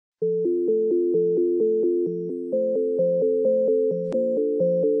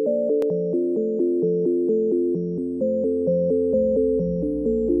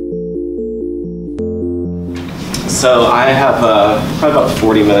So I have probably about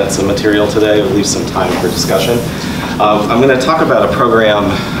 40 minutes of material today. We'll leave some time for discussion. I'm going to talk about a program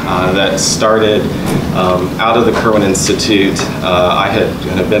that started out of the Kirwan Institute. I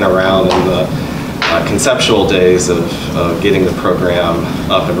had been around in the conceptual days of getting the program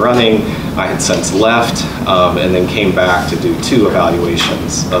up and running. I had since left and then came back to do 2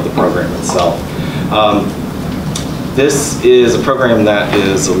 evaluations of the program itself. This is a program that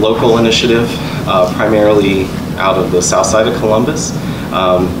is a local initiative, primarily out of the south side of Columbus,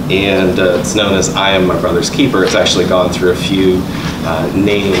 and it's known as I Am My Brother's Keeper. It's actually gone through a few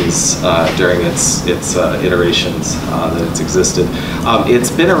names during its iterations that it's existed. It's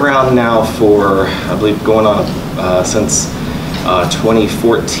been around now for, I believe, going on since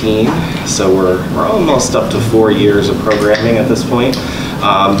 2014, so we're almost up to 4 years of programming at this point.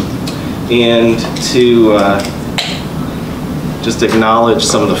 And to just acknowledge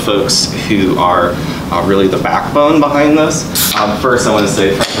some of the folks who are really the backbone behind this. First, I want to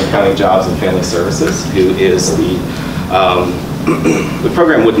say Franklin County Jobs and Family Services, who is the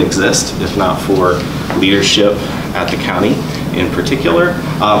program wouldn't exist if not for leadership at the county in particular,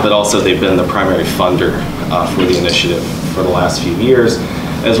 but also they've been the primary funder for the initiative for the last few years,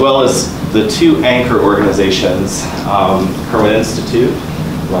 as well as the 2 anchor organizations, Kirwan Institute,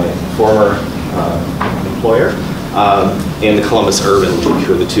 my former employer, and the Columbus Urban League,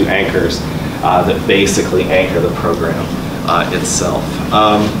 who are the 2 anchors that basically anchor the program itself.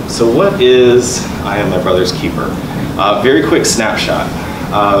 So what is I Am My Brother's Keeper? Very quick snapshot.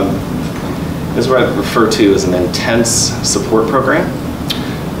 This is what I refer to as an intense support program.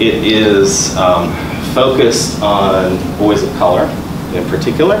 It is focused on boys of color in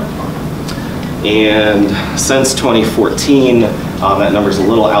particular. And since 2014, that number is a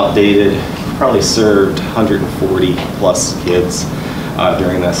little outdated. Probably served 140 plus kids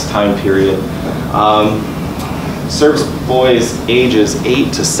during this time period. Serves boys ages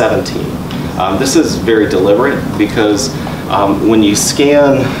 8 to 17. This is very deliberate because when you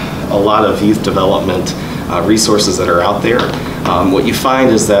scan a lot of youth development resources that are out there, what you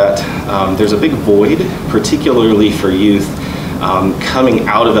find is that there's a big void, particularly for youth coming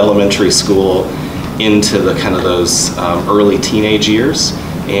out of elementary school into the kind of those early teenage years.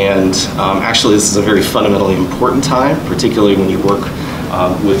 And actually this is a very fundamentally important time, particularly when you work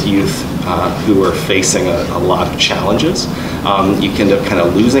with youth who are facing a lot of challenges. You can end up kind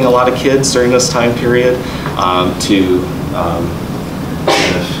of losing a lot of kids during this time period to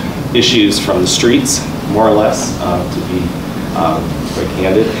kind of issues from the streets, more or less, to be quite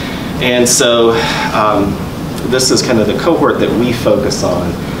candid. And so this is kind of the cohort that we focus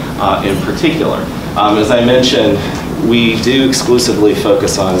on in particular. As I mentioned, we do exclusively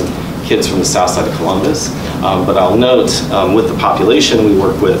focus on kids from the south side of Columbus, but I'll note with the population we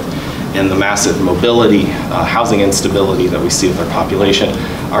work with and the massive mobility, housing instability that we see with our population,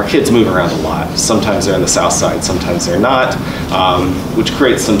 our kids move around a lot. Sometimes they're on the south side, sometimes they're not, which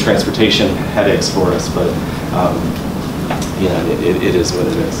creates some transportation headaches for us, but yeah, it is what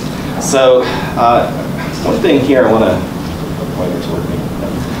it is. So one thing here I want to, pointer toward me.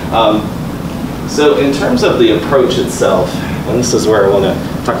 So in terms of the approach itself, and this is where I want to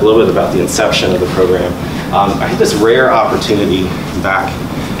talk a little bit about the inception of the program, I had this rare opportunity back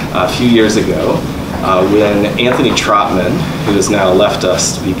a few years ago when Anthony Trotman, who has now left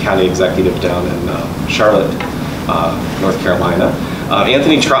us to be county executive down in Charlotte, North Carolina.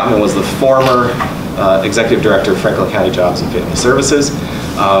 Anthony Trotman was the former executive director of Franklin County Jobs and Family Services.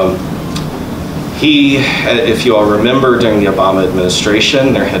 He, if you all remember, during the Obama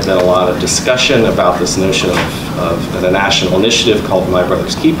administration, there had been a lot of discussion about this notion of a national initiative called My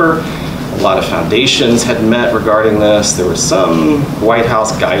Brother's Keeper. A lot of foundations had met regarding this. There was some White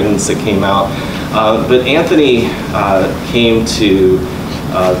House guidance that came out. But Anthony came to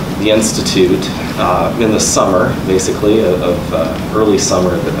the Institute in the summer, basically, of early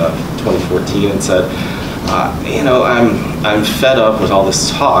summer of 2014 and said, you know, I'm fed up with all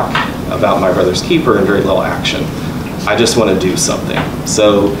this talk about My Brother's Keeper and very little action. I just want to do something.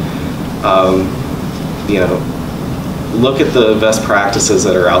 So, you know, look at the best practices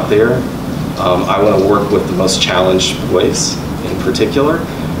that are out there. I want to work with the most challenged boys in particular,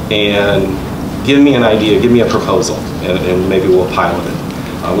 and give me an idea, give me a proposal, and maybe we'll pilot it,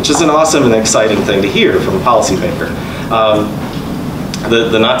 which is an awesome and exciting thing to hear from a policymaker.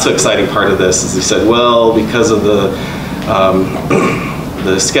 The not so exciting part of this is he said, well, because of the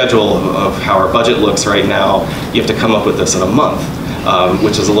schedule of how our budget looks right now, you have to come up with this in a month,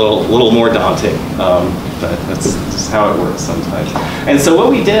 which is a little more daunting, but that's just how it works sometimes. And so what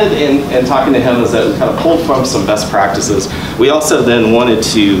we did in talking to him is that we kind of pulled from some best practices. We also then wanted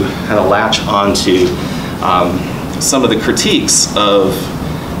to kind of latch onto some of the critiques of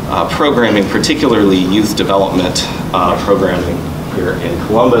programming, particularly youth development programming here in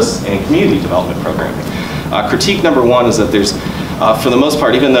Columbus and community development programming. Critique number one is that there's, for the most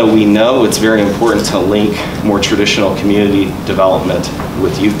part, even though we know it's very important to link more traditional community development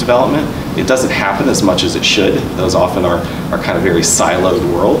with youth development, it doesn't happen as much as it should. Those often are kind of very siloed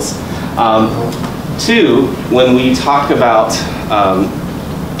worlds. Two, when we talk about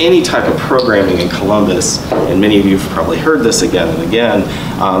any type of programming in Columbus, and many of you have probably heard this again and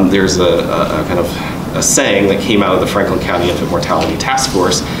again, there's a kind of a saying that came out of the Franklin County Infant Mortality Task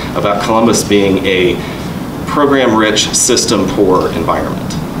Force about Columbus being a program-rich, system-poor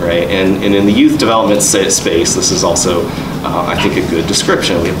environment, right? And in the youth development space, this is also, I think, a good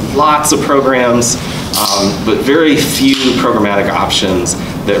description. We have lots of programs, but very few programmatic options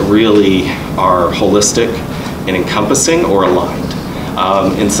that really are holistic and encompassing or aligned.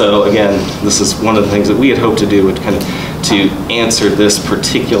 And so again, this is one of the things that we had hoped to do, would kind of to answer this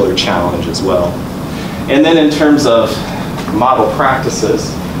particular challenge as well. And then in terms of model practices,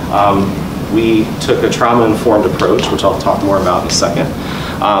 we took a trauma-informed approach, which I'll talk more about in a second.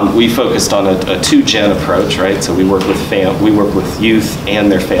 We focused on a two-gen approach, right? So we work with youth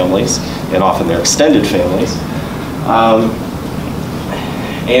and their families, and often their extended families.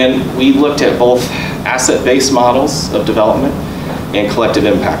 And we looked at both asset-based models of development and collective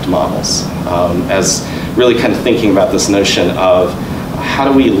impact models, as really kind of thinking about this notion of how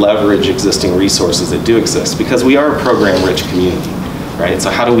do we leverage existing resources that do exist, because we are a program-rich community, right? So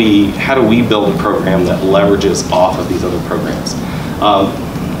how do we build a program that leverages off of these other programs?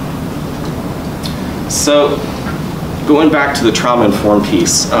 So going back to the trauma-informed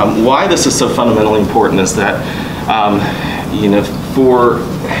piece, why this is so fundamentally important is that, you know, for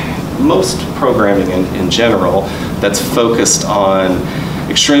most programming in general that's focused on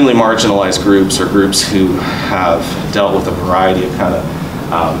extremely marginalized groups or groups who have dealt with a variety of kind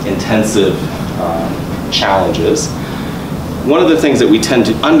of intensive challenges, one of the things that we tend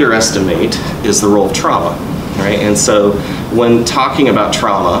to underestimate is the role of trauma, right? And so when talking about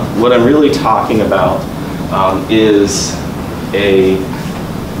trauma, what I'm really talking about is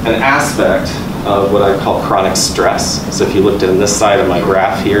an aspect of what I call chronic stress. So if you looked at this side of my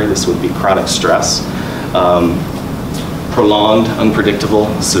graph here, this would be chronic stress. Prolonged, unpredictable,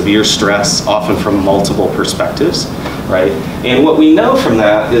 severe stress, often from multiple perspectives, right? And what we know from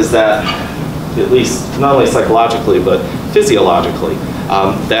that is that, at least not only psychologically, but physiologically,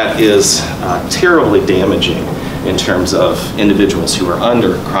 that is terribly damaging in terms of individuals who are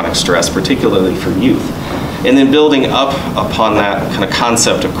under chronic stress, particularly for youth. And then building up upon that kind of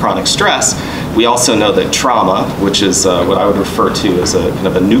concept of chronic stress, we also know that trauma, which is what I would refer to as a kind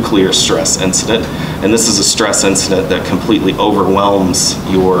of a nuclear stress incident, and this is a stress incident that completely overwhelms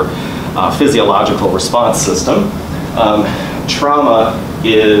your physiological response system. Trauma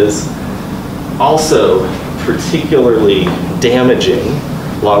is also particularly damaging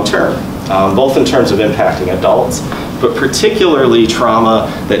long-term, both in terms of impacting adults, but particularly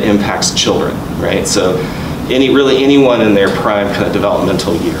trauma that impacts children, right? So really anyone in their prime kind of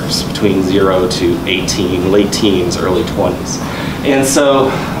developmental years, between 0 to 18, late teens, early 20s. And so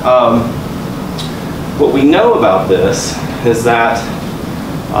what we know about this is that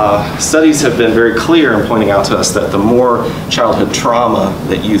studies have been very clear in pointing out to us that the more childhood trauma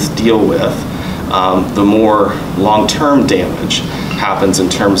that youth deal with, the more long-term damage happens in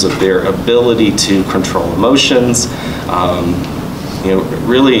terms of their ability to control emotions, you know,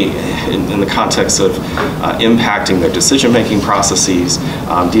 really in the context of impacting their decision-making processes,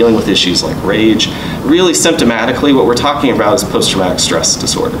 dealing with issues like rage. Really symptomatically, what we're talking about is post-traumatic stress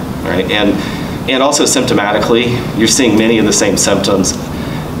disorder, right? And also symptomatically, you're seeing many of the same symptoms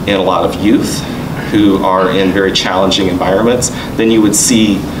in a lot of youth who are in very challenging environments than you would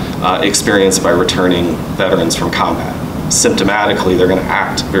see experienced by returning veterans from combat. Symptomatically, they're going to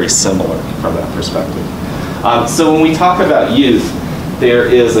act very similar from that perspective. So when we talk about youth, there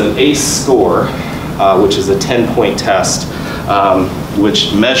is an ACE score, which is a 10-point test,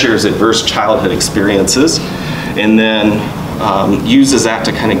 which measures adverse childhood experiences, and then uses that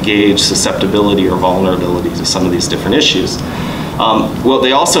to kind of gauge susceptibility or vulnerability to some of these different issues. What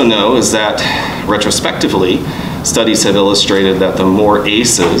they also know is that retrospectively, studies have illustrated that the more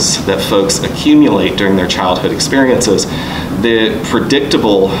ACEs that folks accumulate during their childhood experiences, the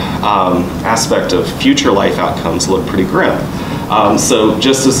predictable aspect of future life outcomes look pretty grim. So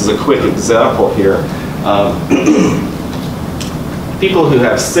just this is a quick example here. People who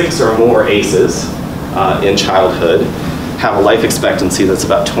have 6 or more ACEs in childhood have a life expectancy that's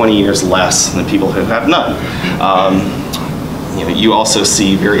about 20 years less than people who have none. You know, you also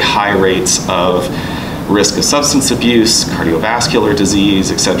see very high rates of risk of substance abuse, cardiovascular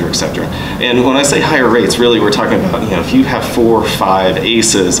disease, et cetera, et cetera. And when I say higher rates, really we're talking about, if you have 4 or 5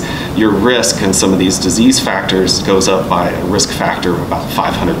 ACEs, your risk in some of these disease factors goes up by a risk factor of about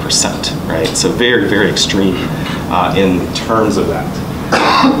 500%, right? So very, very extreme in terms of that.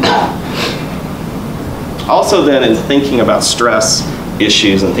 Also then, in thinking about stress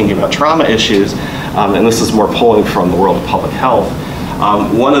issues and thinking about trauma issues, and this is more pulling from the world of public health,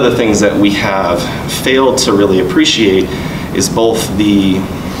 one of the things that we have failed to really appreciate is both the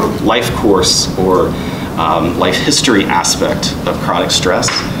life course or life history aspect of chronic stress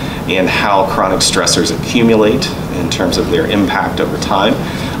and how chronic stressors accumulate in terms of their impact over time.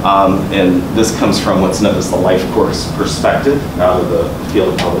 And this comes from what's known as the life course perspective out of the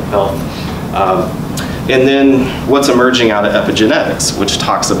field of public health. And then what's emerging out of epigenetics, which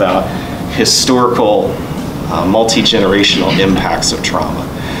talks about historical multi-generational impacts of trauma.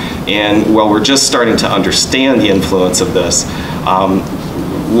 And while we're just starting to understand the influence of this,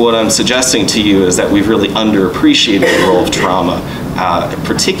 what I'm suggesting to you is that we've really underappreciated the role of trauma,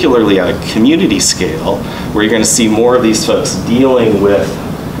 particularly at a community scale, where you're going to see more of these folks dealing with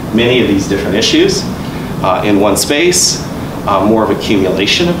many of these different issues in one space, more of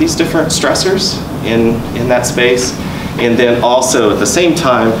accumulation of these different stressors in that space, and then also at the same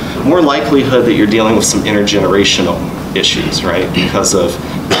time, more likelihood that you're dealing with some intergenerational issues, right, because of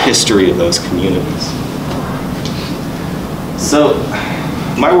the history of those communities. So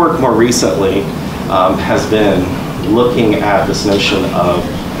my work more recently has been looking at this notion of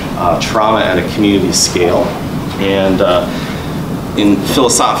trauma at a community scale. And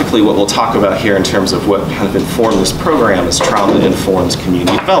philosophically, what we'll talk about here in terms of what kind of informed this program is trauma-informed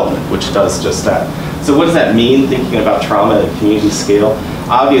community development, which does just that. So what does that mean, thinking about trauma at a community scale?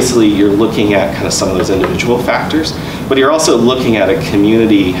 Obviously, you're looking at kind of some of those individual factors, but you're also looking at a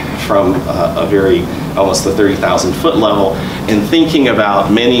community from a very, almost the 30,000-foot level, and thinking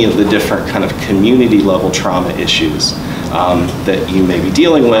about many of the different kind of community-level trauma issues that you may be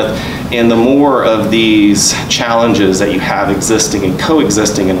dealing with. And the more of these challenges that you have existing and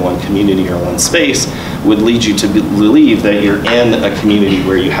coexisting in one community or one space would lead you to believe that you're in a community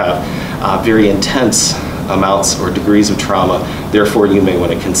where you have very intense amounts or degrees of trauma. Therefore, you may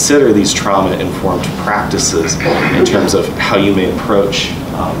want to consider these trauma-informed practices in terms of how you may approach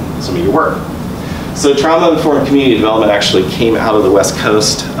some of your work. So trauma-informed community development actually came out of the West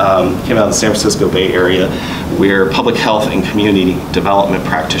Coast, came out of the San Francisco Bay Area, where public health and community development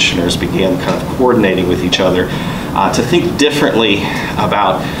practitioners began kind of coordinating with each other to think differently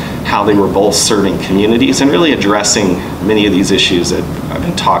about how they were both serving communities and really addressing many of these issues that I've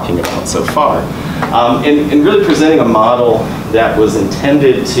been talking about so far. And really presenting a model that was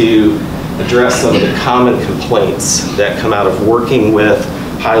intended to address some of the common complaints that come out of working with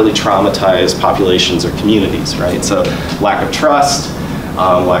highly traumatized populations or communities, right? So lack of trust,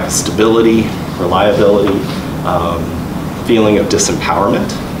 lack of stability, reliability, feeling of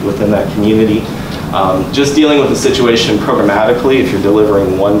disempowerment within that community. Just dealing with the situation programmatically, if you're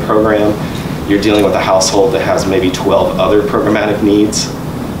delivering one program, you're dealing with a household that has maybe 12 other programmatic needs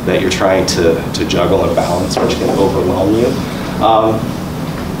that you're trying to juggle and balance, which can overwhelm you.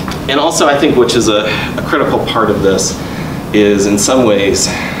 And also, I think, which is a critical part of this, is in some ways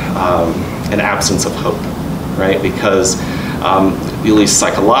an absence of hope, right? Because at least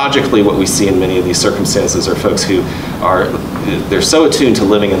psychologically, what we see in many of these circumstances are folks who they're so attuned to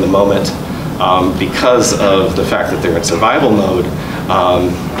living in the moment because of the fact that they're in survival mode.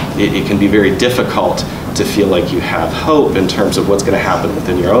 It can be very difficult to feel like you have hope in terms of what's going to happen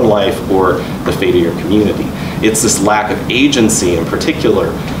within your own life or the fate of your community. It's this lack of agency in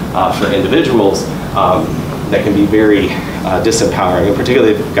particular for individuals that can be very disempowering. In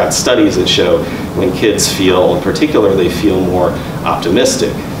particular, they've got studies that show when kids feel, in particular, they feel more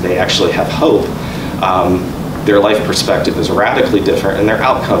optimistic. They actually have hope. Their life perspective is radically different, and their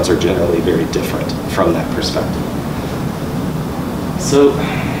outcomes are generally very different from that perspective. So,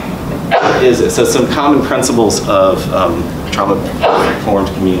 what is it? So some common principles of trauma-informed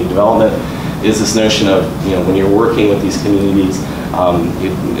community development is this notion of, when you're working with these communities,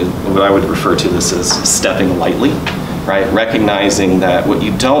 what I would refer to this as stepping lightly, right? Recognizing that what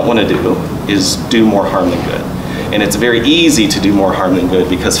you don't want to do is do more harm than good. And it's very easy to do more harm than good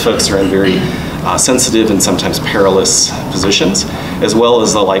because folks are in very sensitive and sometimes perilous positions, as well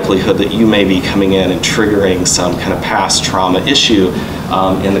as the likelihood that you may be coming in and triggering some kind of past trauma issue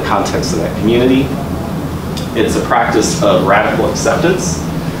in the context of that community. It's a practice of radical acceptance,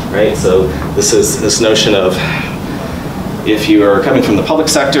 right? So this is this notion of, if you are coming from the public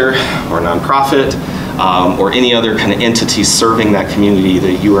sector or nonprofit, or any other kind of entity serving that community,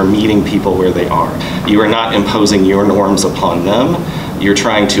 that you are meeting people where they are. You are not imposing your norms upon them. You're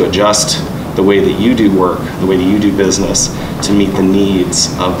trying to adjust the way that you do work, the way that you do business to meet the needs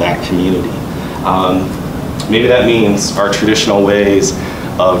of that community. Maybe that means our traditional ways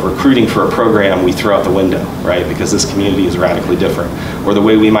of recruiting for a program we throw out the window, right? Because this community is radically different. Or the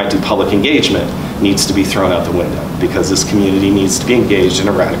way we might do public engagement needs to be thrown out the window because this community needs to be engaged in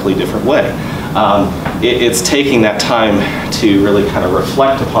a radically different way. It's taking that time to really kind of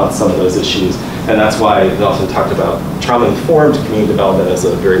reflect upon some of those issues, and that's why we often talked about trauma-informed community development as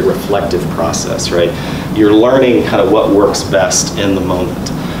a very reflective process, right? You're learning kind of what works best in the moment,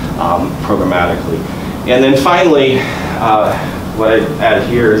 programmatically. And then finally, what I add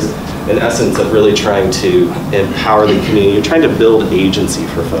here is an essence of really trying to empower the community. You're trying to build agency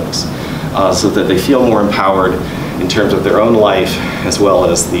for folks so that they feel more empowered in terms of their own life as well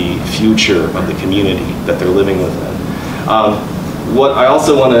as the future of the community that they're living within. What I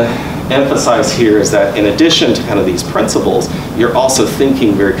also want to emphasize here is that in addition to kind of these principles, you're also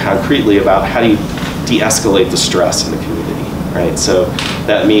thinking very concretely about how do you de-escalate the stress in the community, right? So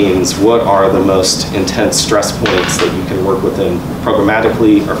that means what are the most intense stress points that you can work within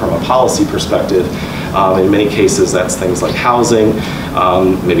programmatically or from a policy perspective. In many cases, that's things like housing,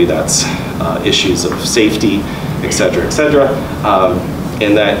 maybe that's issues of safety, et cetera,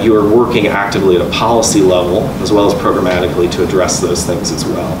 and that you are working actively at a policy level as well as programmatically to address those things as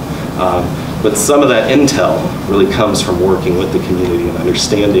well. But some of that intel really comes from working with the community and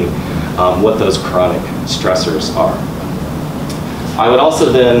understanding what those chronic stressors are. I would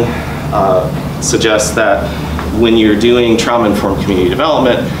also then suggest that when you're doing trauma-informed community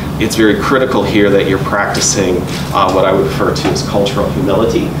development, it's very critical here that you're practicing what I would refer to as cultural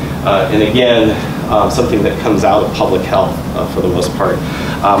humility. And again, something that comes out of public health for the most part,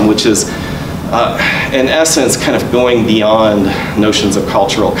 which is in essence kind of going beyond notions of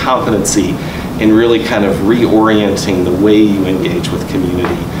cultural competency and really kind of reorienting the way you engage with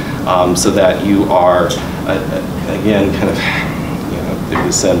community so that you are, again, kind of,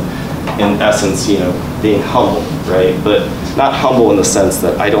 in essence, being humble, right? But not humble in the sense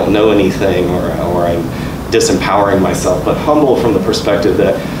that I don't know anything or I'm disempowering myself, but humble from the perspective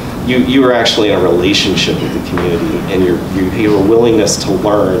that you are actually in a relationship with the community and your willingness to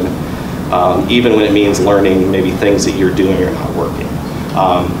learn, even when it means learning maybe things that you're doing or not working,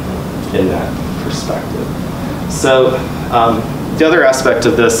 in that perspective. So the other aspect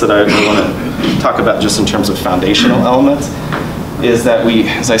of this that I want to talk about just in terms of foundational elements is that we,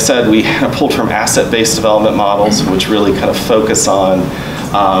 as I said, we pulled from asset-based development models, which really kind of focus on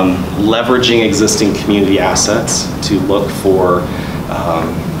leveraging existing community assets to look for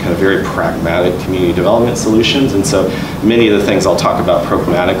kind of very pragmatic community development solutions. And so many of the things I'll talk about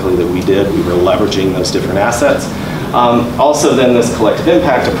programmatically that we did, we were leveraging those different assets. Also then this collective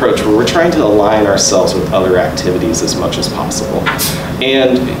impact approach where we're trying to align ourselves with other activities as much as possible.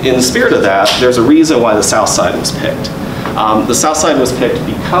 And in the spirit of that, there's a reason why the South Side was picked. The South Side was picked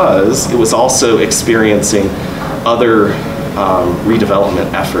because it was also experiencing other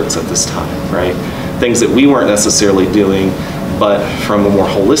redevelopment efforts at this time, right? Things that we weren't necessarily doing, but from a more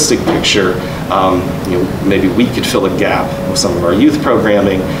holistic picture, maybe we could fill a gap with some of our youth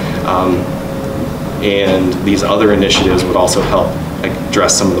programming, and these other initiatives would also help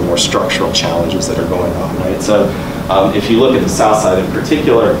address some of the more structural challenges that are going on, right? So if you look at the South Side in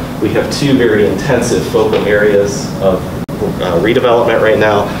particular, we have two very intensive focal areas of redevelopment right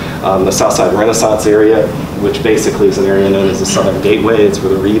now. The South Side Renaissance area, which basically is an area known as the Southern Gateway. It's where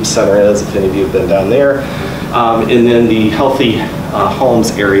the Reece Center is, if any of you have been down there. And then the Healthy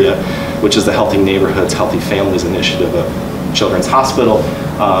Homes area, which is the Healthy Neighborhoods, Healthy Families Initiative of Children's Hospital,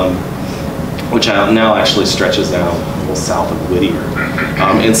 which now actually stretches down a little south of Whittier.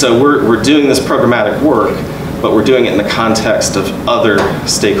 And so we're doing this programmatic work, but we're doing it in the context of other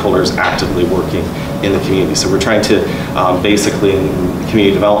stakeholders actively working in the community. So we're trying to basically, in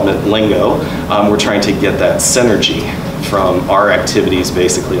community development lingo, we're trying to get that synergy from our activities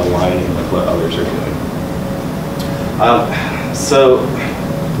basically aligning with what others are doing. So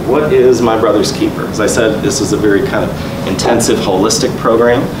what is My Brother's Keeper? As I said, this is a very kind of intensive, holistic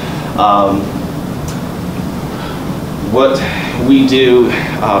program. What we do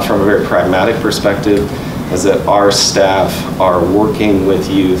from a very pragmatic perspective is that our staff are working with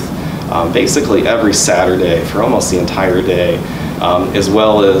youth basically every Saturday for almost the entire day, as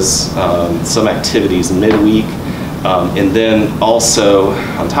well as some activities midweek, and then also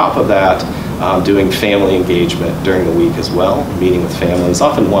on top of that, doing family engagement during the week as well, meeting with families,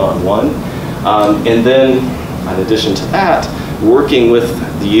 often one-on-one. And then in addition to that, working with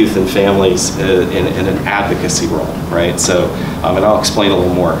the youth and families in an advocacy role, right? So, and I'll explain a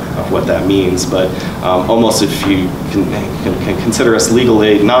little more of what that means, but almost if you can consider us legal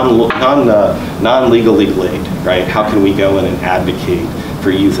aid, non-legal legal aid, right? How can we go in and advocate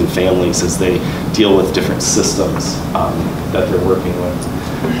for youth and families as they deal with different systems that they're working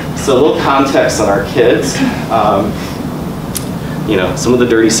with? So a little context on our kids. You know, some of the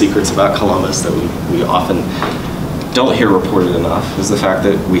dirty secrets about Columbus that we often don't hear reported enough is the fact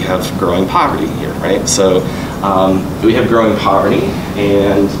that we have growing poverty here, right? So we have growing poverty,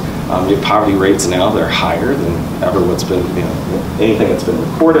 and we have poverty rates now that are higher than ever what's been, you know, anything that's been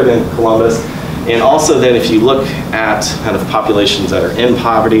recorded in Columbus. And also then if you look at kind of populations that are in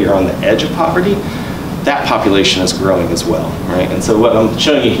poverty or on the edge of poverty, that population is growing as well, right? And so what I'm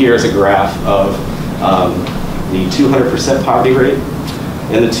showing you here is a graph of the 200% poverty rate.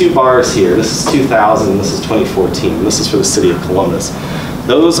 And the two bars here, this is 2000, this is 2014, this is for the city of Columbus.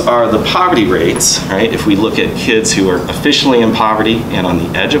 Those are the poverty rates, right? If we look at kids who are officially in poverty and on the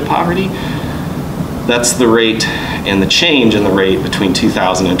edge of poverty, that's the rate and the change in the rate between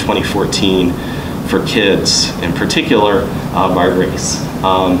 2000 and 2014 for kids, in particular by race.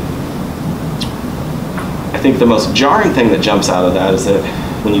 I think the most jarring thing that jumps out of that is that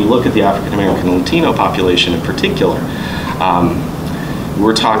when you look at the African American and Latino population in particular,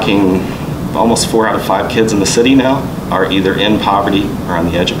 we're talking almost 4 out of 5 kids in the city now are either in poverty or on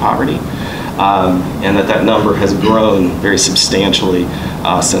the edge of poverty. And that number has grown very substantially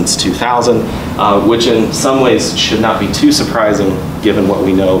since 2000, which in some ways should not be too surprising given what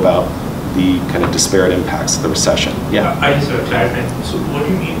we know about the kind of disparate impacts of the recession. Yeah. I just have to clarify. So what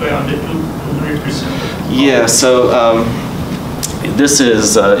do you mean by under 200%? Yeah, so this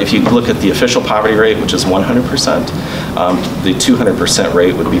is, if you look at the official poverty rate, which is 100%, the 200%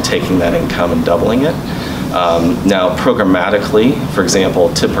 rate would be taking that income and doubling it. Now, programmatically, for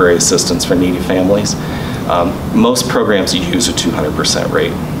example, temporary assistance for needy families, most programs use a 200%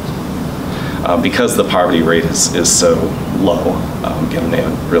 rate. Because the poverty rate is so low, given they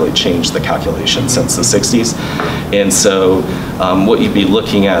haven't really changed the calculation since the 60s. And so what you'd be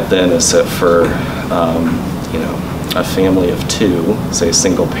looking at then is that for you know, a family of 2, say a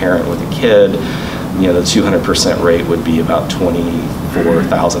single parent with a kid, you know, the 200% rate would be about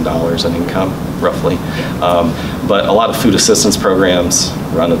 $24,000 in income, roughly. But a lot of food assistance programs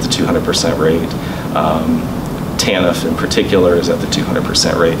run at the 200% rate. TANF in particular is at the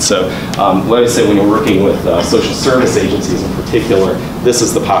 200% rate. So what I say when you're working with social service agencies in particular, this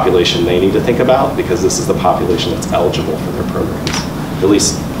is the population they need to think about because this is the population that's eligible for their programs. At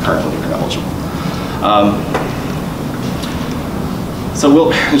least currently they're eligible. So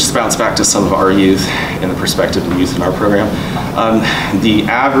we'll just bounce back to some of our youth and the perspective of youth in our program. The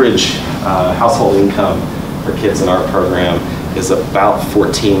average household income for kids in our program is about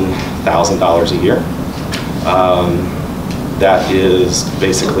 $14,000 a year. That is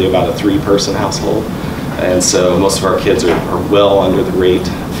basically about a 3-person household. And so most of our kids are well under the rate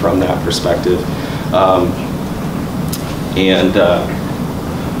from that perspective.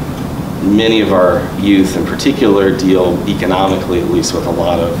 Many of our youth in particular deal economically, at least, with a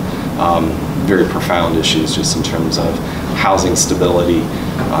lot of very profound issues just in terms of housing stability,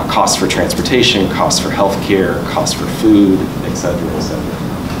 costs for transportation, costs for healthcare, costs for food, et cetera, et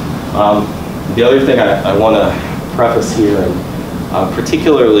cetera. The other thing I want to preface here, and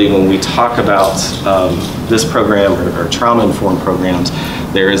particularly when we talk about this program or trauma-informed programs,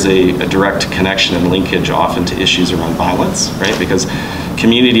 there is a direct connection and linkage often to issues around violence, right? Because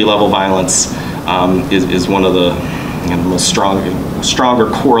community-level violence is one of the most stronger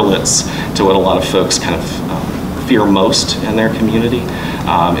correlates to what a lot of folks kind of fear most in their community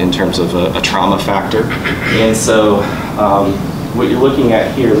in terms of a trauma factor. And so what you're looking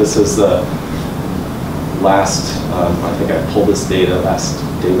at here, this is the last, I think I pulled this data, last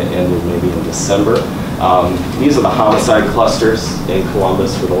data ended maybe in December. These are the homicide clusters in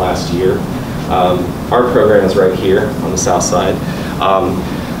Columbus for the last year. Our program is right here on the south side.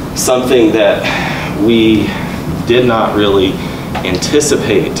 Something that we did not really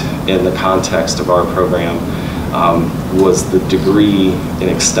anticipate in the context of our program was the degree and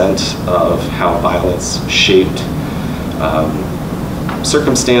extent of how violence shaped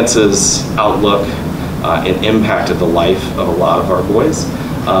circumstances, outlook, and impacted the life of a lot of our boys.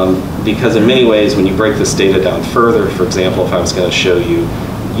 Because in many ways, when you break this data down further, for example, if I was going to show you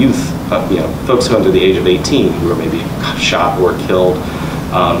youth, folks who are under the age of 18 who were maybe shot or killed,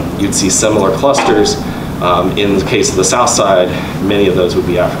 you'd see similar clusters. In the case of the South Side, many of those would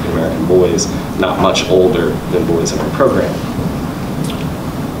be African American boys, not much older than boys in our program.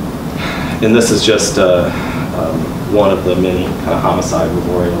 And this is just one of the many kind of homicide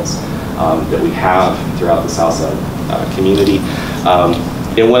memorials that we have throughout the Southside community.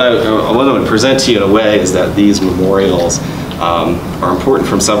 And what I would present to you in a way is that these memorials are important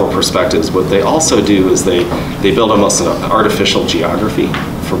from several perspectives. What they also do is they build almost an artificial geography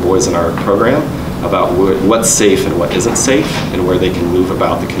for boys in our program about what's safe and what isn't safe and where they can move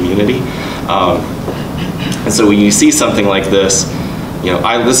about the community. And so when you see something like this,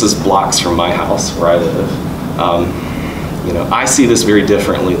 this is blocks from my house where I live. I see this very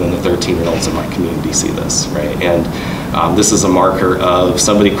differently than the 13-year-olds in my community see this, right? And this is a marker of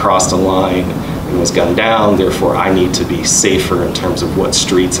somebody crossed a line and was gunned down, therefore I need to be safer in terms of what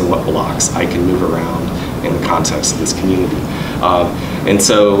streets and what blocks I can move around in the context of this community. And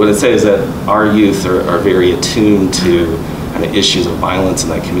so what I'd say is that our youth are very attuned to kind of issues of violence in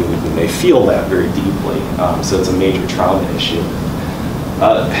that community, and they feel that very deeply. So it's a major trauma issue.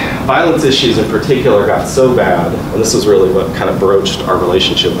 Violence issues in particular got so bad, and this was really what kind of broached our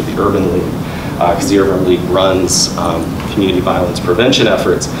relationship with the Urban League, because the Urban League runs community violence prevention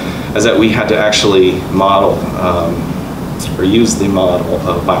efforts, is that we had to actually model or use the model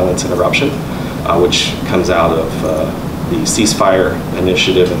of violence interruption, which comes out of the ceasefire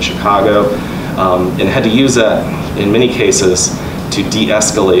initiative in Chicago, and had to use that in many cases to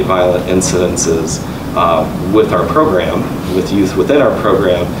de-escalate violent incidences with our program, with youth within our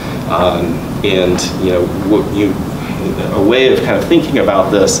program. And a way of kind of thinking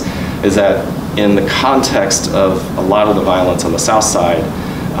about this is that in the context of a lot of the violence on the South Side,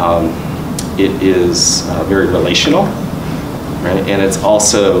 it is very relational, right? And it's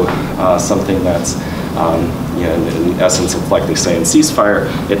also something that's, in essence of, like they say in ceasefire,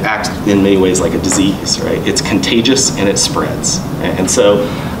 it acts in many ways like a disease, right? It's contagious and it spreads. Right? And so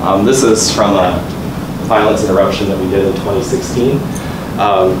this is from a violence interruption that we did in 2016,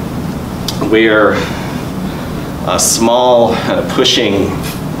 where a small kind of pushing,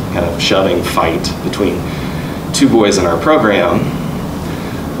 kind of shoving fight between two boys in our program,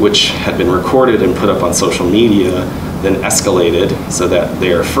 which had been recorded and put up on social media, then escalated so that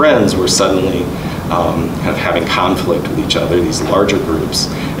their friends were suddenly kind of having conflict with each other, these larger groups.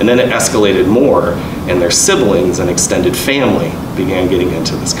 And then it escalated more, and their siblings and extended family began getting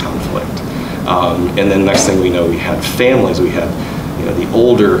into this conflict. And then next thing we know, we had families, we had the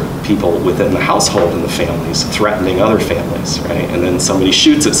older people within the household and the families threatening other families, right? And then somebody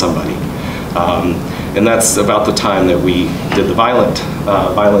shoots at somebody. And that's about the time that we did the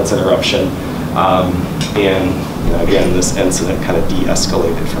violence interruption. And again, this incident kind of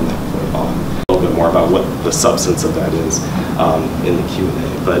de-escalated from that point on. A little bit more about what the substance of that is in the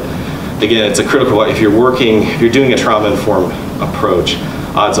Q&A. But again, it's a critical, if you're doing a trauma-informed approach,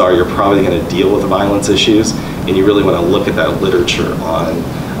 odds are you're probably going to deal with the violence issues, and you really want to look at that literature on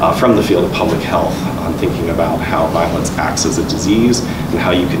from the field of public health on thinking about how violence acts as a disease and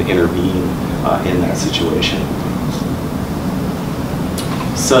how you can intervene in that situation.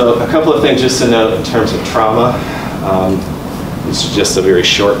 So a couple of things just to note in terms of trauma. This is just a very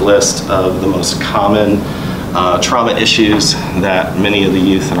short list of the most common trauma issues that many of the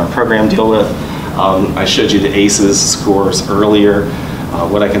youth in our program deal with. I showed you the ACEs scores earlier.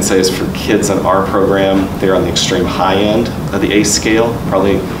 What I can say is for kids in our program, they're on the extreme high end of the ACE scale,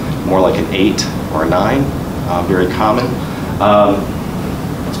 probably more like an 8 or a 9, very common.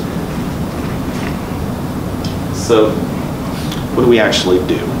 So what do we actually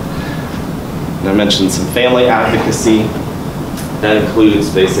do? And I mentioned some family advocacy. That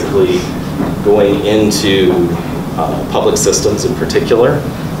includes basically going into public systems in particular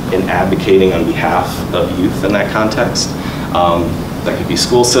and advocating on behalf of youth in that context. That could be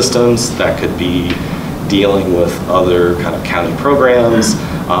school systems, that could be dealing with other kind of county programs.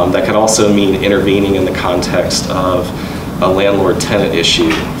 That could also mean intervening in the context of a landlord-tenant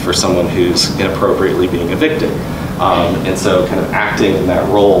issue for someone who's inappropriately being evicted. And so kind of acting in that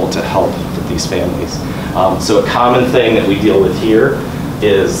role to help with these families. So a common thing that we deal with here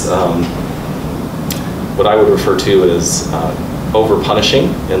is what I would refer to as over-punishing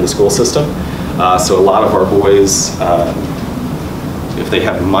in the school system. So a lot of our boys, if they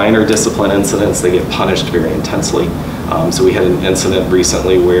have minor discipline incidents, they get punished very intensely. So we had an incident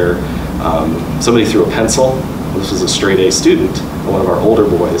recently where somebody threw a pencil. This was a straight A student, one of our older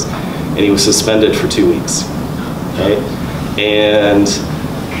boys, and he was suspended for 2 weeks. Okay? And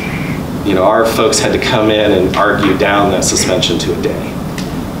our folks had to come in and argue down that suspension to a day.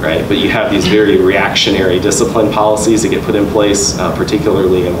 Right? But you have these very reactionary discipline policies that get put in place,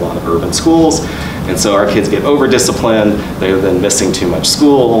 particularly in a lot of urban schools. And so our kids get over-disciplined, they're then missing too much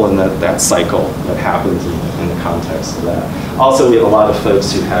school, and that cycle that happens in the context of that. Also, we have a lot of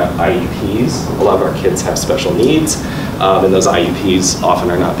folks who have IEPs. A lot of our kids have special needs, and those IEPs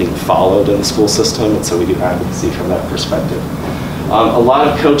often are not being followed in the school system, and so we do advocacy from that perspective. A lot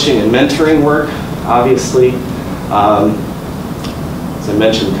of coaching and mentoring work, obviously. As I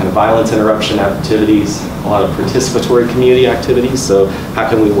mentioned, kind of violence interruption activities, a lot of participatory community activities. So how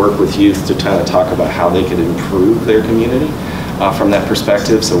can we work with youth to kind of talk about how they could improve their community from that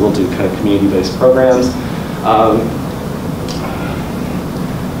perspective? So we'll do kind of community-based programs.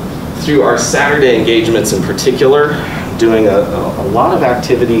 Through our Saturday engagements in particular, doing a lot of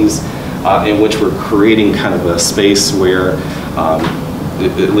activities in which we're creating kind of a space where,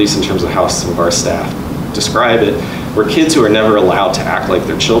 at least in terms of how some of our staff describe it, where kids who are never allowed to act like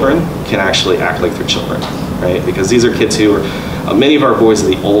their children can actually act like their children, right? Because these are kids who are, many of our boys are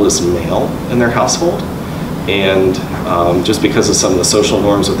the oldest male in their household, and just because of some of the social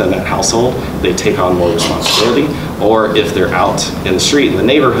norms within that household, they take on more responsibility. Or if they're out in the street in the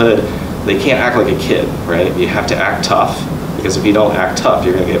neighborhood, they can't act like a kid, right? You have to act tough, because if you don't act tough,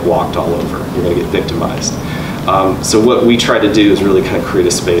 you're gonna get walked all over, you're gonna get victimized. So what we try to do is really kind of create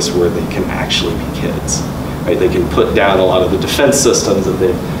a space where they can actually be kids. Right? They can put down a lot of the defense systems that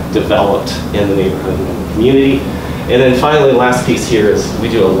they've developed in the neighborhood and in the community. And then finally, the last piece here is we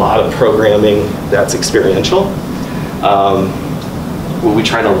do a lot of programming that's experiential. Where we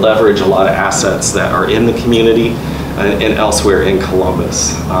try to leverage a lot of assets that are in the community and elsewhere in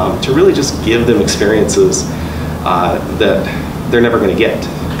Columbus to really just give them experiences that they're never going to get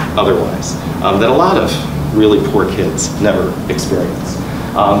otherwise, that a lot of really poor kids never experience.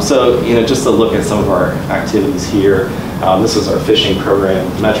 So, just to look at some of our activities here, this is our fishing program,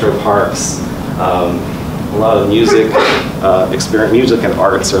 Metro Parks, a lot of music, music and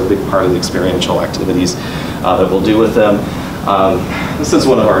arts are a big part of the experiential activities that we'll do with them. This is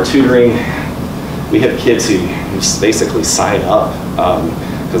one of our tutoring. We have kids who just basically sign up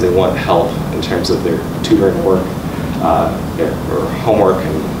because they want help in terms of their tutoring work or homework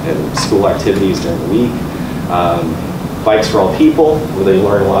and school activities during the week. Bikes for All People, where they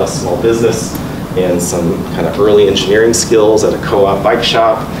learn a lot of small business and some kind of early engineering skills at a co-op bike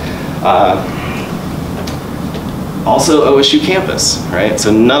shop. Also OSU campus, right?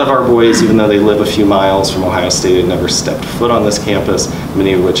 So none of our boys, even though they live a few miles from Ohio State, had never stepped foot on this campus,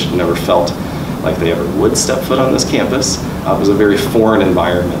 many of which never felt like they ever would step foot on this campus. It was a very foreign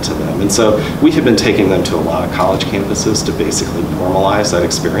environment to them. And so we have been taking them to a lot of college campuses to basically normalize that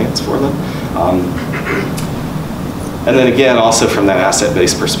experience for them. And then again, also from that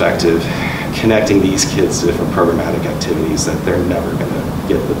asset-based perspective, connecting these kids to different programmatic activities that they're never going to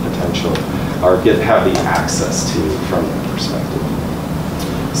get the potential or have the access to from that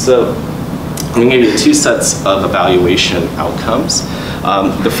perspective. So I'm going to give you two sets of evaluation outcomes.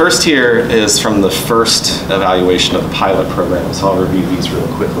 The first here is from the first evaluation of the pilot program, so I'll review these real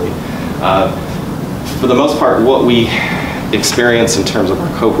quickly. For the most part, what we experience in terms of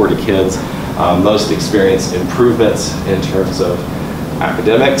our cohort of kids, most experienced improvements in terms of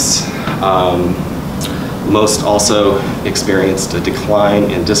academics. Most also experienced a decline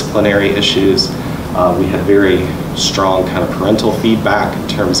in disciplinary issues. We had very strong kind of parental feedback in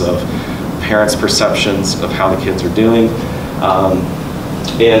terms of parents' perceptions of how the kids are doing,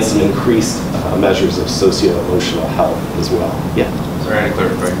 and some increased measures of socio-emotional health as well. Yeah? Sorry, I had a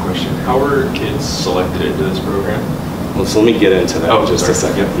clarifying question. How were kids selected into this program? Well, so let me get into that in just a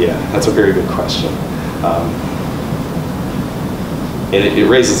second. Yeah, that's a very good question. And it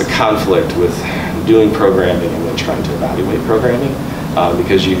raises a conflict with doing programming and then trying to evaluate programming,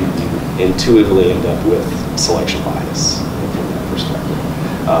 because you intuitively end up with selection bias from that perspective.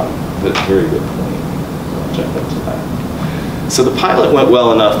 But very good point. I'll jump into that. So the pilot went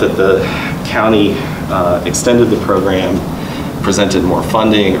well enough that the county extended the program, presented more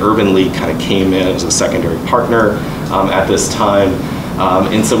funding. Urban League kind of came in as a secondary partner at this time.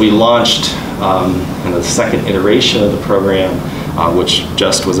 And so we launched in the second iteration of the program, which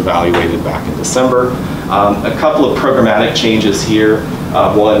just was evaluated back in December. A couple of programmatic changes here.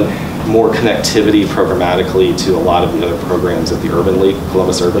 One, more connectivity programmatically to a lot of the other programs that the Urban League,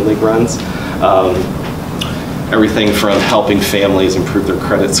 Columbus Urban League runs. Everything from helping families improve their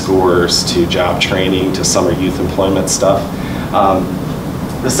credit scores to job training to summer youth employment stuff.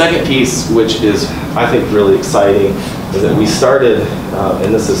 The second piece, which is, I think, really exciting, is that we started,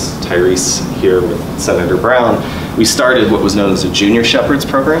 and this is Tyrese here with Senator Brown, we started what was known as a Junior Shepherds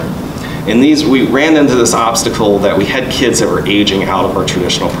program. And we ran into this obstacle that we had kids that were aging out of our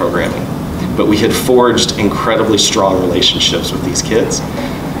traditional programming. But we had forged incredibly strong relationships with these kids.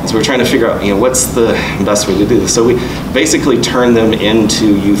 So we're trying to figure out, what's the best way to do this. So we basically turn them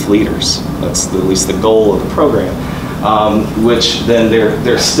into youth leaders. That's at least the goal of the program. Which then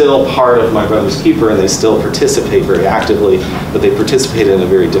they're still part of My Brother's Keeper, and they still participate very actively, but they participate in a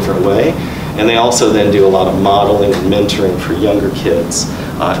very different way. And they also then do a lot of modeling and mentoring for younger kids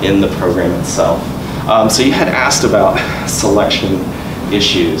in the program itself. So you had asked about selection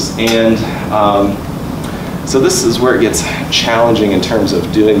issues, and so this is where it gets challenging in terms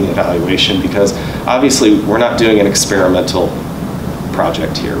of doing the evaluation, because obviously we're not doing an experimental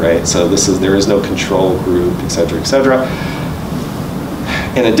project here, right? So there is no control group, et cetera, et cetera.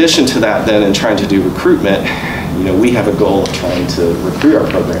 In addition to that, then, in trying to do recruitment, we have a goal of trying to recruit our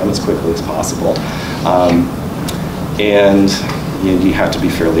program as quickly as possible. And you have to be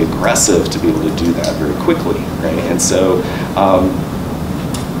fairly aggressive to be able to do that very quickly, right? And so,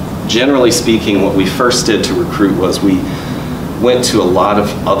 generally speaking, what we first did to recruit was we went to a lot of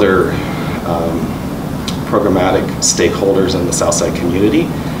other programmatic stakeholders in the Southside community,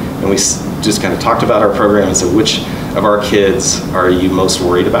 and we just kind of talked about our program and said, which of our kids are you most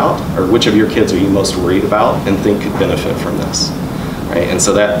worried about, or which of your kids are you most worried about and think could benefit from this, right? And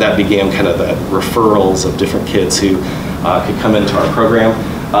so that began kind of that referrals of different kids who could come into our program.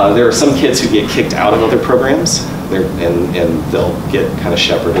 There are some kids who get kicked out of other programs, and they'll get kind of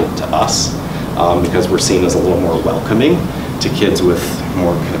shepherded to us because we're seen as a little more welcoming to kids with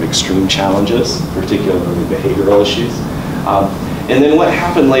more kind of extreme challenges, particularly behavioral issues. And then what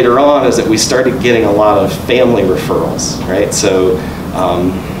happened later on is that we started getting a lot of family referrals, right? So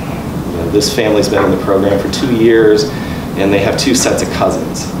this family's been in the program for 2 years, and they have 2 sets of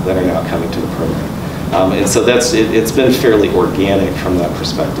cousins that are now coming to the program. And so it's been fairly organic from that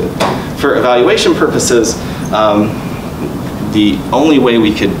perspective. For evaluation purposes, the only way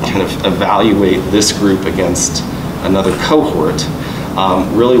we could kind of evaluate this group against another cohort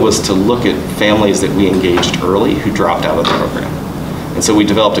really was to look at families that we engaged early who dropped out of the program. And so we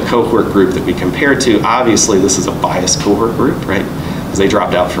developed a cohort group that we compared to. Obviously, this is a biased cohort group, right? Because they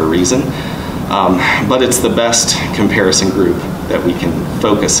dropped out for a reason. But it's the best comparison group that we can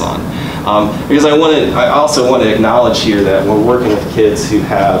focus on. Because I also want to acknowledge here that we're working with kids who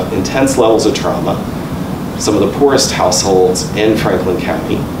have intense levels of trauma, some of the poorest households in Franklin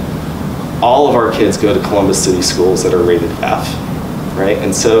County. All of our kids go to Columbus City schools that are rated F, right?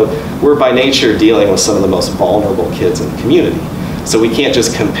 And so we're by nature dealing with some of the most vulnerable kids in the community. So we can't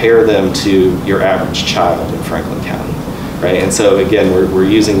just compare them to your average child in Franklin County, right? And so again, we're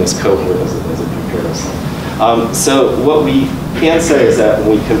using this cohort as a comparison. So what we can say is that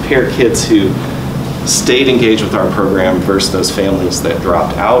when we compare kids who stayed engaged with our program versus those families that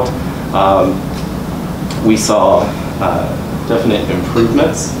dropped out, we saw definite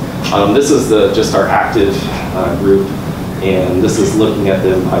improvements. This is just our active group, and this is looking at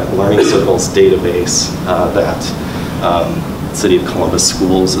the Learning Circles database that City of Columbus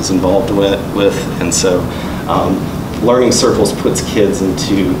Schools is involved with. And so Learning Circles puts kids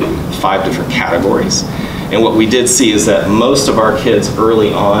into 5 different categories. And what we did see is that most of our kids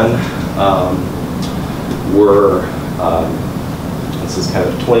early on were, this is kind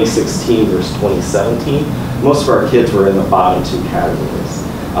of 2016 versus 2017, most of our kids were in the bottom 2 categories.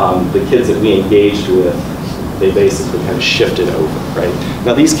 The kids that we engaged with, they basically kind of shifted over, right?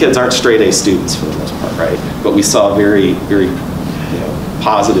 Now these kids aren't straight A students for the most part, right? But we saw very, very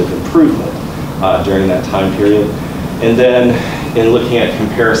positive improvement during that time period. And then in looking at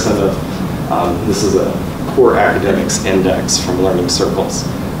comparison of, this is a core academics index from Learning Circles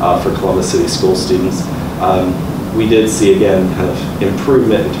for Columbus City school students. We did see again kind of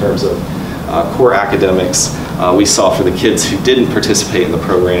improvement in terms of core academics. We saw for the kids who didn't participate in the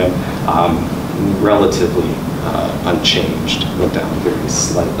program, relatively unchanged, went down very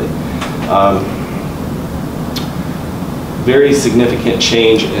slightly. Very significant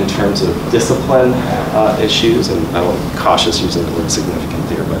change in terms of discipline issues, and I'm cautious using the word significant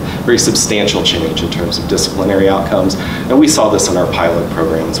there, but very substantial change in terms of disciplinary outcomes. And we saw this in our pilot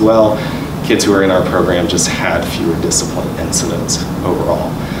program as well. Kids who are in our program just had fewer discipline incidents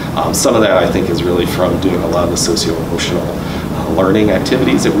overall. Some of that I think is really from doing a lot of the socio-emotional learning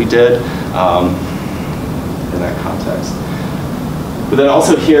activities that we did in that context. But then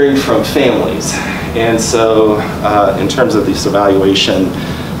also hearing from families. And so in terms of this evaluation,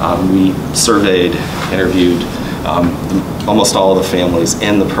 we surveyed, interviewed almost all of the families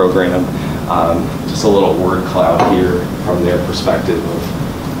in the program. Just a little word cloud here from their perspective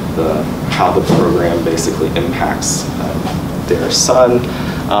of how the program basically impacts their son.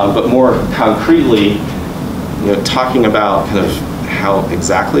 But more concretely, talking about kind of how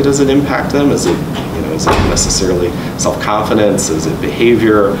exactly does it impact them? Is it, is it necessarily self-confidence? Is it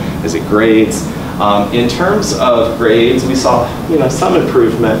behavior? Is it grades? In terms of grades, we saw, some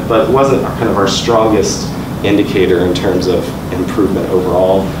improvement, but it wasn't kind of our strongest indicator in terms of improvement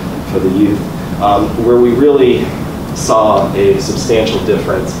overall for the youth. Where we really saw a substantial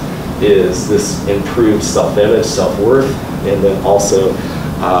difference is this improved self-image, self-worth, and then also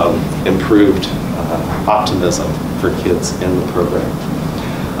improved optimism for kids in the program.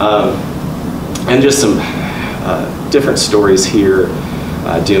 And just some different stories here,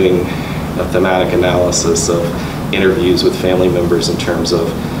 doing a thematic analysis of interviews with family members in terms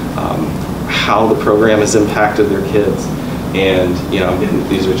of how the program has impacted their kids. And again,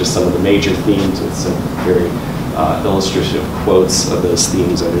 these are just some of the major themes with some very illustrative quotes of those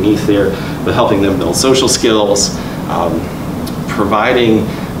themes underneath there, but helping them build social skills, providing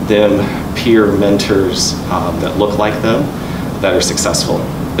them peer mentors that look like them, that are successful,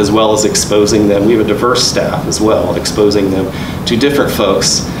 as well as exposing them. We have a diverse staff as well, exposing them to different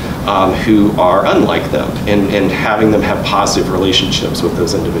folks who are unlike them, and having them have positive relationships with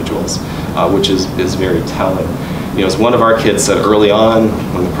those individuals, which is very telling. As one of our kids said early on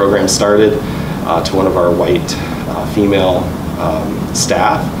when the program started to one of our white female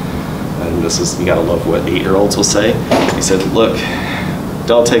staff, and this is, you gotta love what 8-year-olds will say. He said, "Look,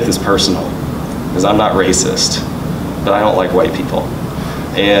 don't take this personal, because I'm not racist, but I don't like white people."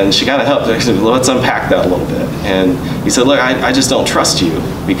 And she kind of helped. I said, "Let's unpack that a little bit." And he said, "Look, I just don't trust you,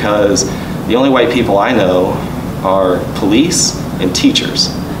 because the only white people I know are police and teachers.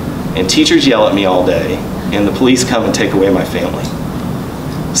 And teachers yell at me all day, and the police come and take away my family."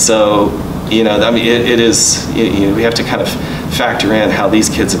 So, I mean, it is, we have to kind of factor in how these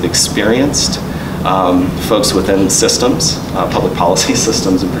kids have experienced folks within systems, public policy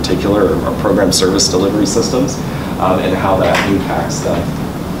systems in particular, or program service delivery systems, and how that impacts them.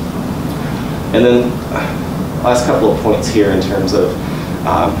 And then last couple of points here in terms of,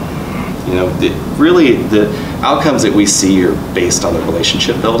 really the outcomes that we see are based on the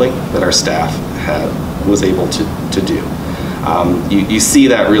relationship building that our staff was able to do. You see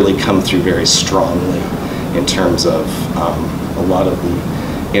that really come through very strongly in terms of a lot of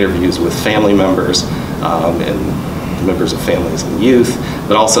the interviews with family members and members of families and youth,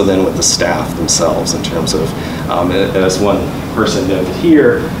 but also then with the staff themselves in terms of, as one person noted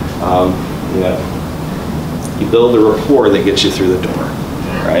here, you build the rapport that gets you through the door,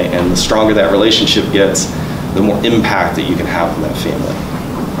 right? And the stronger that relationship gets, the more impact that you can have on that family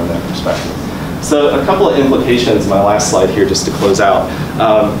from that perspective. So a couple of implications, my last slide here just to close out.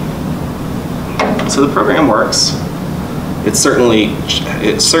 So the program works. It's certainly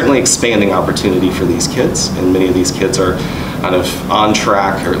expanding opportunity for these kids, and many of these kids are kind of on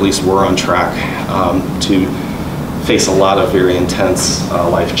track, or at least were on track, to face a lot of very intense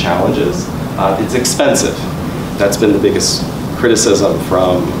life challenges. It's expensive. That's been the biggest criticism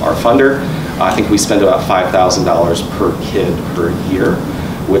from our funder. I think we spend about $5,000 per kid per year,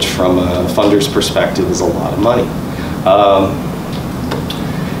 which from a funder's perspective is a lot of money.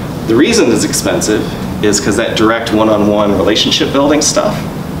 The reason it's expensive is because that direct one-on-one relationship building stuff,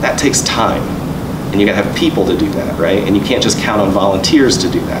 that takes time. And you gotta have people to do that, right? And you can't just count on volunteers to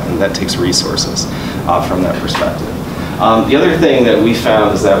do that, and that takes resources from that perspective. The other thing that we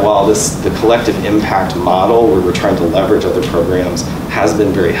found is that while the collective impact model, where we're trying to leverage other programs, has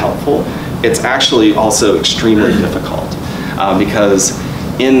been very helpful, it's actually also extremely difficult because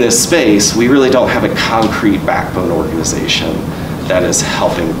in this space, we really don't have a concrete backbone organization that is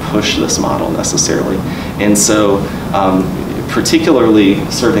helping push this model necessarily. And so, particularly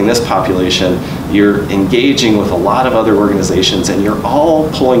serving this population, you're engaging with a lot of other organizations, and you're all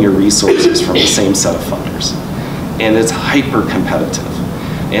pulling your resources from the same set of funders. And it's hyper competitive.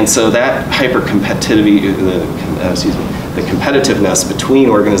 And so that hyper competitivity, the competitiveness between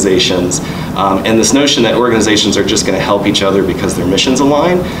organizations, and this notion that organizations are just going to help each other because their missions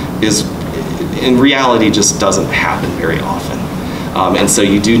align, is in reality just doesn't happen very often. And so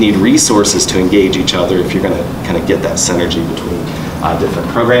you do need resources to engage each other if you're going to kind of get that synergy between different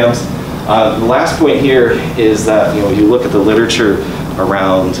programs. The last point here is that you look at the literature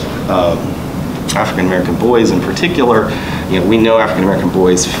around African American boys in particular. We know African American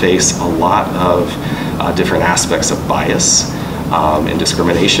boys face a lot of different aspects of bias and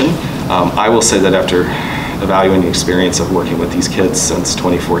discrimination. I will say that after evaluating the experience of working with these kids since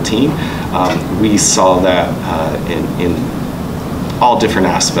 2014, we saw that in all different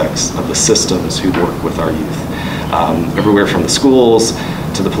aspects of the systems who work with our youth. Everywhere from the schools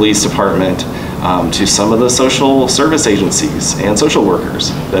to the police department to some of the social service agencies and social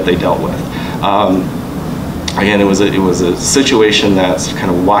workers that they dealt with. again, it was a situation that's kind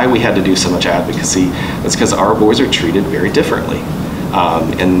of why we had to do so much advocacy. It's because our boys are treated very differently.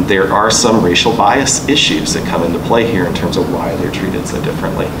 And there are some racial bias issues that come into play here in terms of why they're treated so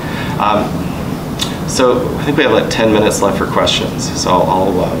differently. So I think we have like 10 minutes left for questions. So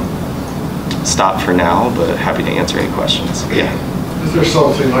I'll stop for now, but happy to answer any questions. Yeah. Is there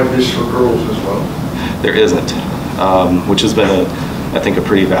something like this for girls as well? There isn't, which has been, I think, a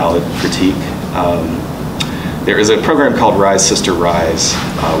pretty valid critique. There is a program called Rise Sister Rise,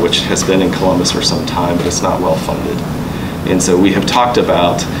 which has been in Columbus for some time, but it's not well funded. And so we have talked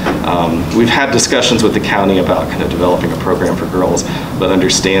about, we've had discussions with the county about kind of developing a program for girls, but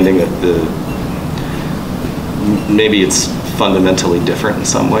understanding that maybe it's fundamentally different in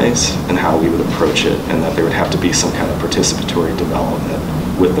some ways and how we would approach it, and that there would have to be some kind of participatory development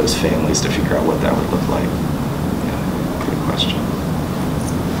with those families to figure out what that would look like. Yeah, good question.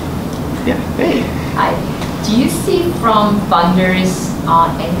 Yeah, hey. Hi. Do you see from funders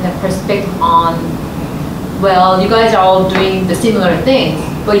any kind of perspective on, well, you guys are all doing the similar things,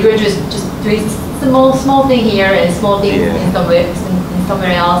 but you're just doing small thing here and small thing in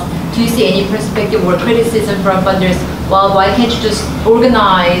somewhere else? Do you see any perspective or criticism from funders? Well, why can't you just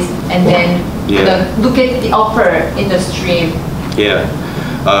organize and then look at the upper industry? Yeah.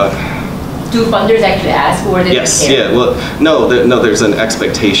 Do funders actually ask, or they Yes. care? Yeah. Well, no. There's an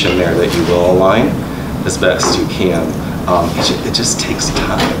expectation there that you will align as best you can. It just takes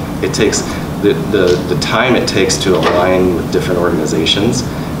time. It takes the time it takes to align with different organizations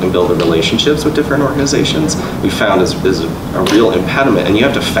and build the relationships with different organizations, we found is a real impediment, and you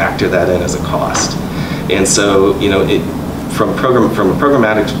have to factor that in as a cost. And so, from a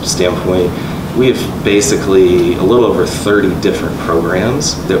programmatic standpoint, we have basically a little over 30 different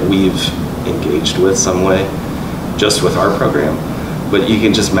programs that we've engaged with some way, just with our program. But you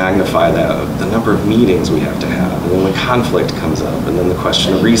can just magnify that, the number of meetings we have to have, and then when conflict comes up, and then the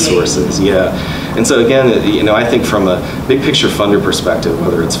question of resources, And so again, I think from a big picture funder perspective,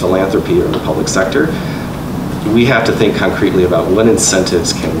 whether it's philanthropy or the public sector, we have to think concretely about what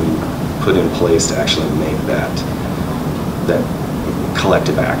incentives can we put in place to actually make that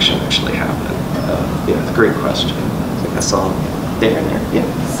collective action actually happen. Great question. I think that's all there and there, yeah.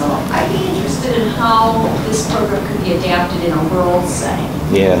 So I'd be interested in how this program could be adapted in a rural setting.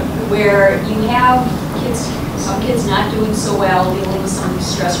 Yeah. Where you have some kids not doing so well, dealing with some of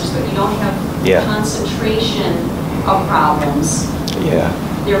these stressors, but you don't have concentration of problems. Yeah.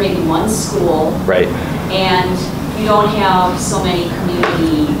 There may be one school. Right. And you don't have so many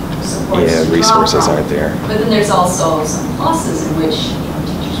community supports. Yeah, resources aren't there. But then there's also some pluses in which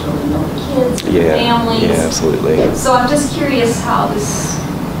teachers really know the kids, the families. Yeah, absolutely. So I'm just curious how this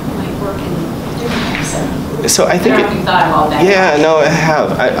might work in different settings. So I think if you thought about that. Yeah, no, I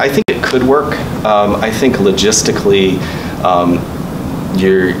have. I think it could work. I think logistically,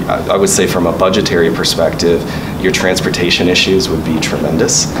 I would say from a budgetary perspective, your transportation issues would be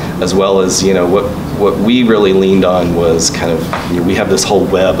tremendous, as well as, what we really leaned on was kind of, we have this whole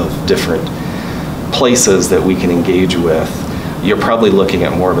web of different places that we can engage with. You're probably looking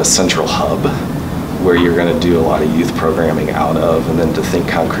at more of a central hub where you're going to do a lot of youth programming out of, and then to think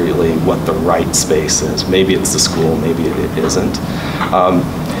concretely what the right space is. Maybe it's the school, maybe it isn't.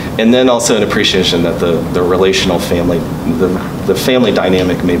 And then also an appreciation that the relational family, the family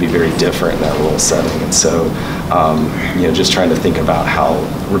dynamic may be very different in that rural setting. And so, just trying to think about how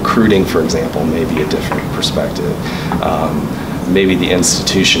recruiting, for example, may be a different perspective. Maybe the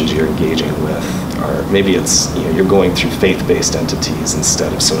institutions you're engaging with, or maybe it's, you're going through faith-based entities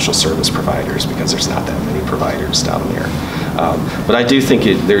instead of social service providers, because there's not that many providers down there. But I do think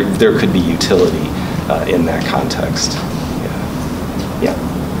there could be utility in that context. Yeah.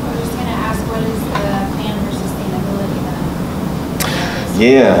 What is the plan for sustainability then?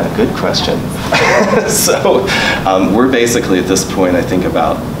 Yeah, good question. So we're basically at this point, I think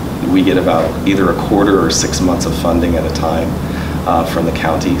we get about either a quarter or 6 months of funding at a time from the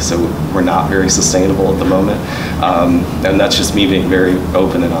county. So we're not very sustainable at the moment. And that's just me being very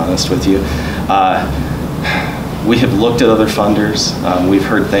open and honest with you. We have looked at other funders. We've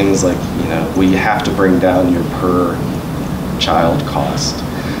heard things like, we have to bring down your per child cost.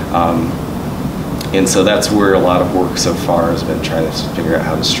 And so that's where a lot of work so far has been trying to figure out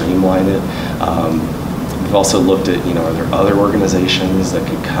how to streamline it. We've also looked at, are there other organizations that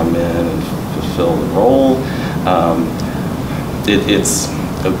could come in and fulfill the role? It's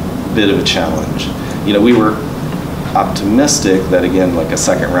a bit of a challenge. We were optimistic that, again, like a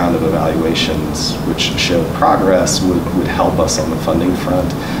second round of evaluations, which showed progress, would help us on the funding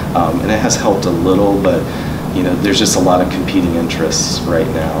front. And it has helped a little, but there's just a lot of competing interests right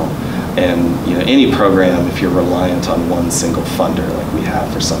now. And any program, if you're reliant on one single funder like we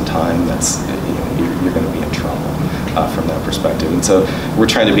have for some time, that's you're going to be in trouble from that perspective. And so we're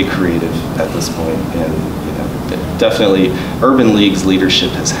trying to be creative at this point, and definitely Urban League's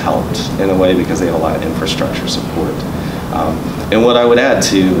leadership has helped in a way because they have a lot of infrastructure support. And what I would add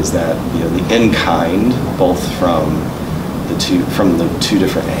too is that the in-kind, both from the two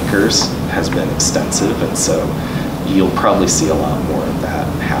different anchors, has been extensive, and so you'll probably see a lot more of that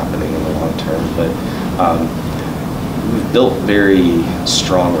happening in the long term. But we've built very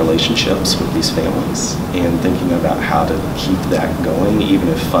strong relationships with these families, and thinking about how to keep that going, even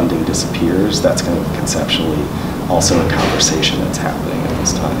if funding disappears, that's kind of conceptually also a conversation that's happening at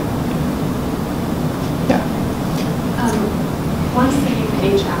this time. Yeah. Once the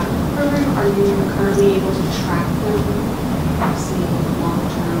page out of the program, are you currently able to track them, see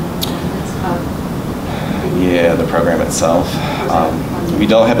long-term performance of? Yeah, the program itself. We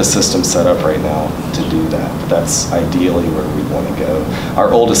don't have a system set up right now to do that, but that's ideally where we want to go.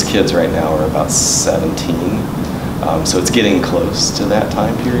 Our oldest kids right now are about 17, so it's getting close to that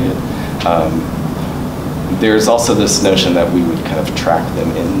time period. There's also this notion that we would kind of track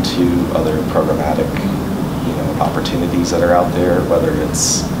them into other programmatic opportunities that are out there, whether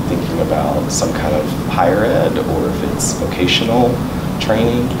it's thinking about some kind of higher ed or if it's vocational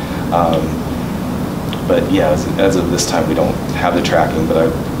training. But yeah, as of this time, we don't have the tracking,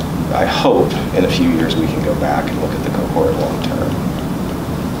 but I hope in a few years we can go back and look at the cohort long term.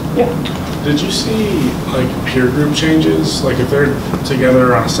 Yeah. Did you see like peer group changes? Like if they're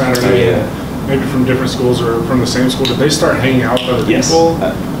together on a Saturday, maybe from different schools or from the same school, did they start hanging out with other people?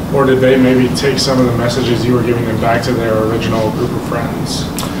 Or did they maybe take some of the messages you were giving them back to their original group of friends?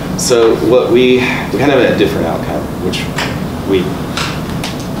 So what we kind of had a different outcome, which we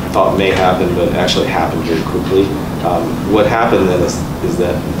thought may happen, but actually happened very quickly. What happened then is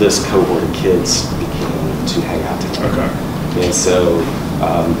that this cohort of kids began to hang out together. Okay. And so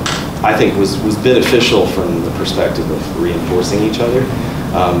I think was beneficial from the perspective of reinforcing each other.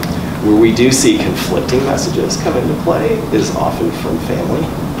 Where we do see conflicting messages come into play is often from family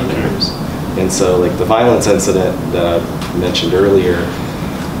members. And so like the violence incident that I mentioned earlier,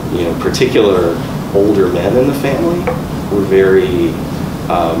 particular older men in the family were very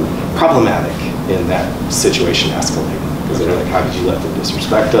problematic in that situation escalating. Because they're like, how could you let them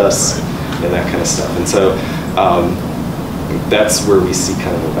disrespect us? And that kind of stuff. And so that's where we see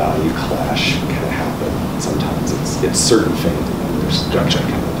kind of a value clash kind of happen. Sometimes it's certain family members that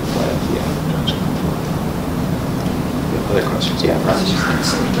come into play. Yeah. Gotcha. Other questions? Yeah.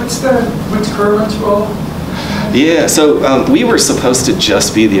 What's Kirwan's role? Yeah, so we were supposed to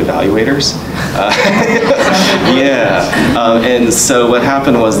just be the evaluators. And so what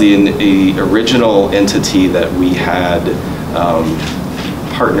happened was the original entity that we had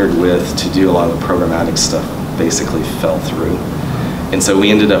partnered with to do a lot of the programmatic stuff basically fell through. And so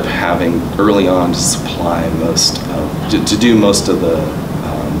we ended up having early on to supply to do most of the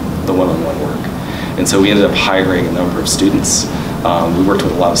one-on-one work. And so we ended up hiring a number of students. We worked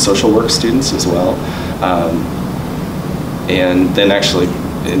with a lot of social work students as well. And then actually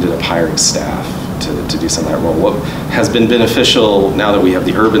ended up hiring staff to do some of that role. What has been beneficial now that we have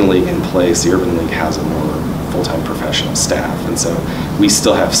the Urban League in place, the Urban League has a more full-time professional staff. And so we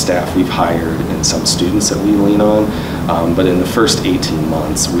still have staff we've hired and some students that we lean on. But in the first 18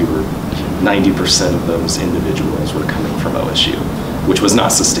 months, we were 90% of those individuals were coming from OSU, which was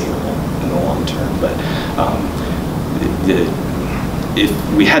not sustainable in the long term. But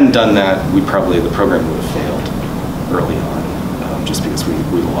if we hadn't done that, the program would have failed early on, just because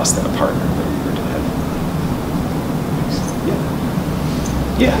we lost that partner that we were doing.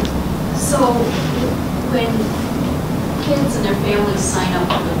 Yeah. So when kids and their families sign up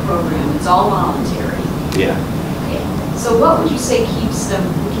for the program, it's all voluntary. Yeah. Okay. So what would you say keeps the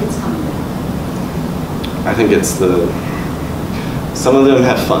kids coming back? I think it's some of them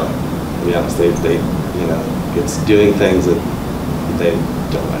have fun. To be honest, it's doing things that they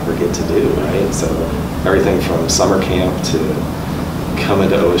don't ever get to do, right? So everything from summer camp to coming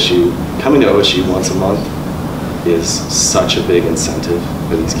to OSU once a month is such a big incentive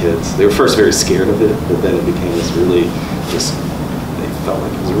for these kids. They were first very scared of it, but then it became they felt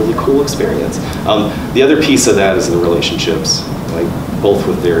like it was a really cool experience. The other piece of that is the relationships, like both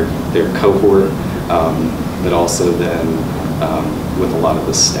with their cohort, but also then with a lot of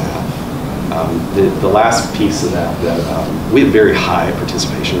the staff. The last piece of that we had very high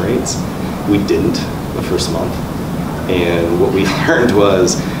participation rates. We didn't the first month. And what we learned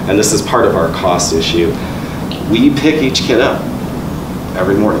was, and this is part of our cost issue, we pick each kid up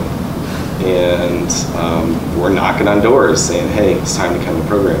every morning. And we're knocking on doors saying, hey, it's time to come to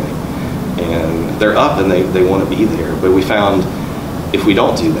programming. and they're up and they want to be there. But we found if we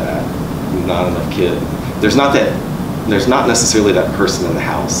don't do that, not enough kids. There's not necessarily that person in the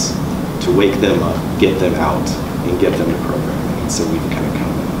house to wake them up, get them out, and get them to programming. And so we've kind of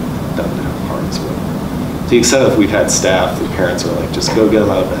come and done that part as well. To the extent that we've had staff, the parents are like, just go get them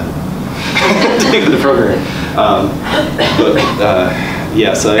out of bed. Take the program.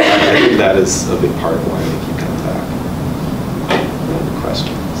 Yeah, so I think that is a big part of why we keep coming back. Any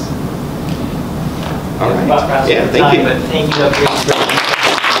questions? All right. Yeah, thank you. Thank you, Dr. Reece.